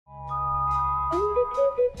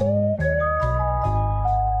Hi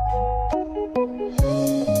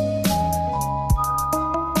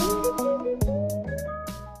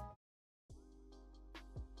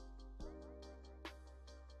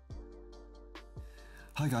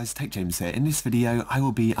guys, Tech James here. In this video I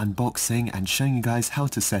will be unboxing and showing you guys how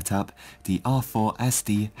to set up the R4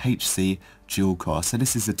 SDHC Duel-Core. So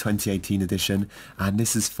this is the 2018 edition and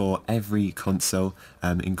this is for every console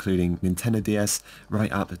including Nintendo DS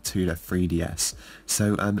right up to the 3DS.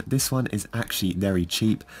 So this one is actually very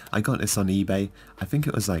cheap. I got this on eBay. I think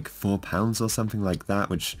it was like £4 or something like that,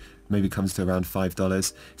 which maybe comes to around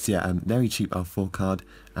 $5. So yeah, very cheap R4 card,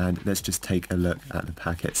 and let's just take a look at the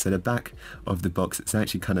packet. So the back of the box, it's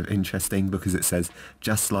actually kind of interesting because it says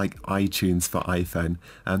just like iTunes for iPhone,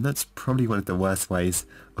 and that's probably one of the worst ways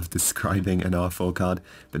of describing an R4 card,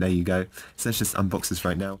 but there you go. So let's just unbox this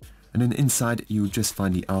right now. And then inside you'll just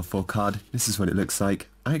find the R4 card. This is what it looks like.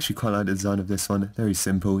 I actually quite like the design of this one, very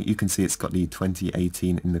simple. You can see it's got the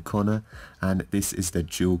 2018 in the corner, and this is the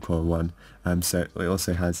Duel-Core one. So it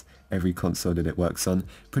also has every console that it works on,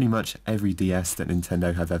 pretty much every DS that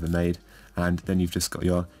Nintendo have ever made. And then you've just got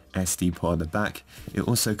your SD port on the back. It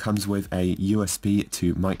also comes with a USB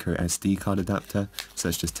to micro SD card adapter. So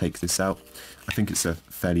let's just take this out. I think it's a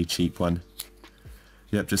fairly cheap one.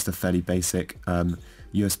 Yep, just a fairly basic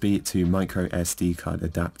USB to micro SD card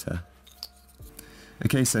adapter.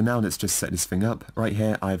 Okay, so now let's just set this thing up. Right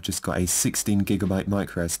here I've just got a 16GB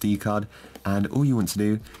micro SD card, and all you want to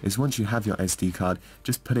do is once you have your SD card,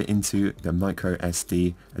 just put it into the micro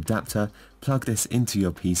SD adapter, plug this into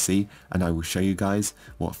your PC, and I will show you guys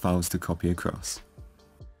what files to copy across.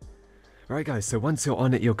 Right guys, so once you're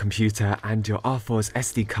on your computer and your R4's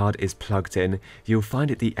SD card is plugged in, you'll find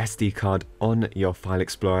the SD card on your file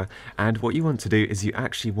explorer, and what you want to do is you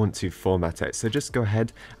actually want to format it. So just go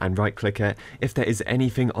ahead and right click it. If there is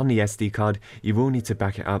anything on the SD card, you will need to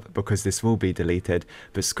back it up because this will be deleted,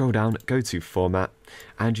 but scroll down, go to format,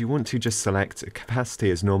 and you want to just select capacity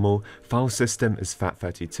as normal, file system as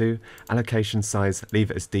FAT32, allocation size, leave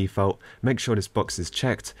it as default, make sure this box is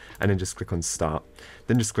checked, and then just click on start.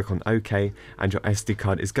 Then just click on OK, and your SD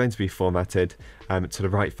card is going to be formatted to the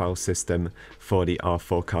right file system for the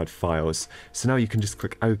R4 card files. So now you can just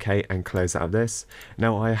click OK and close out of this.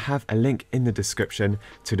 Now I have a link in the description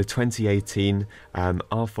to the 2018 R4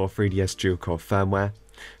 3DS Duel-Core firmware.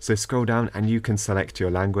 So scroll down and you can select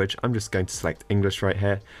your language. I'm just going to select English right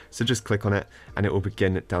here. So just click on it and it will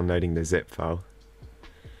begin downloading the zip file.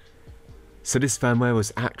 So this firmware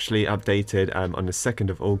was actually updated on the 2nd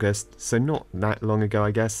of August, so not that long ago I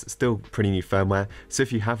guess, still pretty new firmware. So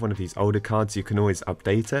if you have one of these older cards you can always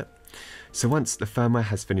update it. So once the firmware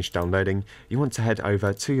has finished downloading, you want to head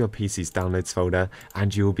over to your PC's downloads folder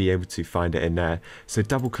and you will be able to find it in there. So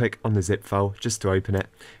double click on the zip file just to open it,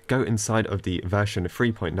 go inside of the version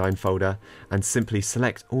 3.9 folder and simply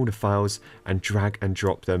select all the files and drag and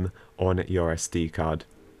drop them on your SD card.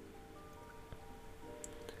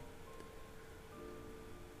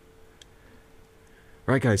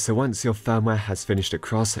 Right guys, so once your firmware has finished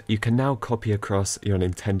across, you can now copy across your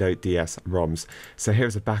Nintendo DS ROMs. So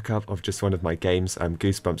here's a backup of just one of my games,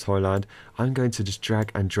 Goosebumps Horrorland. I'm going to just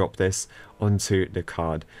drag and drop this onto the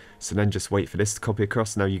card. So then just wait for this to copy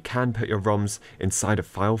across. Now you can put your ROMs inside a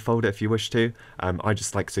file folder if you wish to. I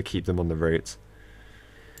just like to keep them on the root.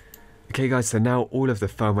 Okay guys, so now all of the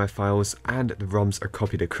firmware files and the ROMs are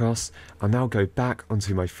copied across. I'll now go back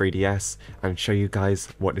onto my 3DS and show you guys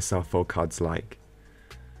what this R4 card's like.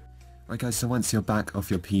 Right guys, so once you're back off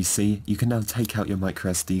your PC, you can now take out your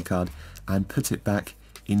micro SD card and put it back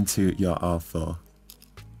into your R4.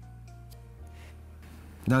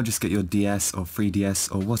 Now just get your DS or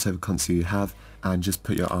 3DS or whatever console you have and just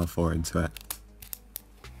put your R4 into it.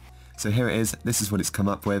 So here it is, this is what it's come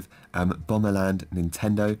up with, Bomberland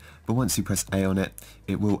Nintendo, but once you press A on it,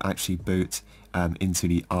 it will actually boot into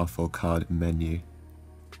the R4 card menu.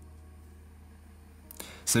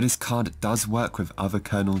 So this card does work with other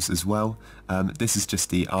kernels as well. This is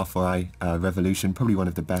just the R4i Revolution, probably one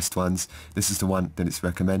of the best ones. This is the one that it's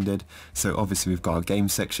recommended. So obviously we've got our game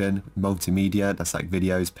section, multimedia, that's like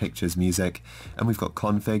videos, pictures, music, and we've got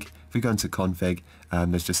config. If we go into config,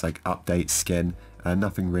 there's just like update, skin,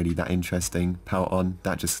 nothing really that interesting. Power on,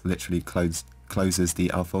 that just literally closes the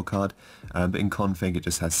R4 card, but in config it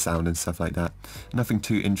just has sound and stuff like that. Nothing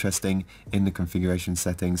too interesting in the configuration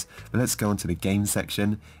settings, but let's go on to the game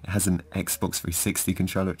section. It has an Xbox 360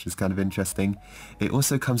 controller, which is kind of interesting. It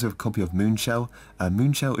also comes with a copy of Moonshell.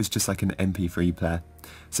 Moonshell is just like an MP3 player.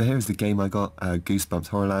 So here's the game I got, Goosebumps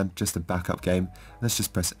Horrorland, just a backup game. Let's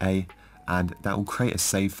just press A and that will create a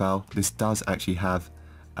save file. This does actually have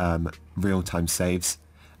real-time saves.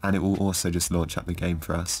 and it will also just launch up the game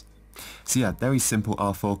for us. So yeah, very simple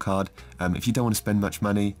R4 card. If you don't want to spend much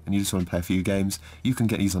money and you just want to play a few games, you can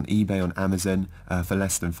get these on eBay, on Amazon for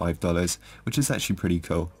less than $5, which is actually pretty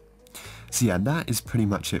cool. So yeah, that is pretty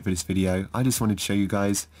much it for this video. I just wanted to show you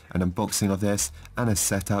guys an unboxing of this and a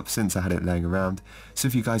setup since I had it laying around. So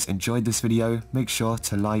if you guys enjoyed this video, make sure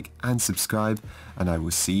to like and subscribe, and I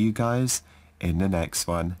will see you guys in the next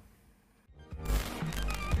one.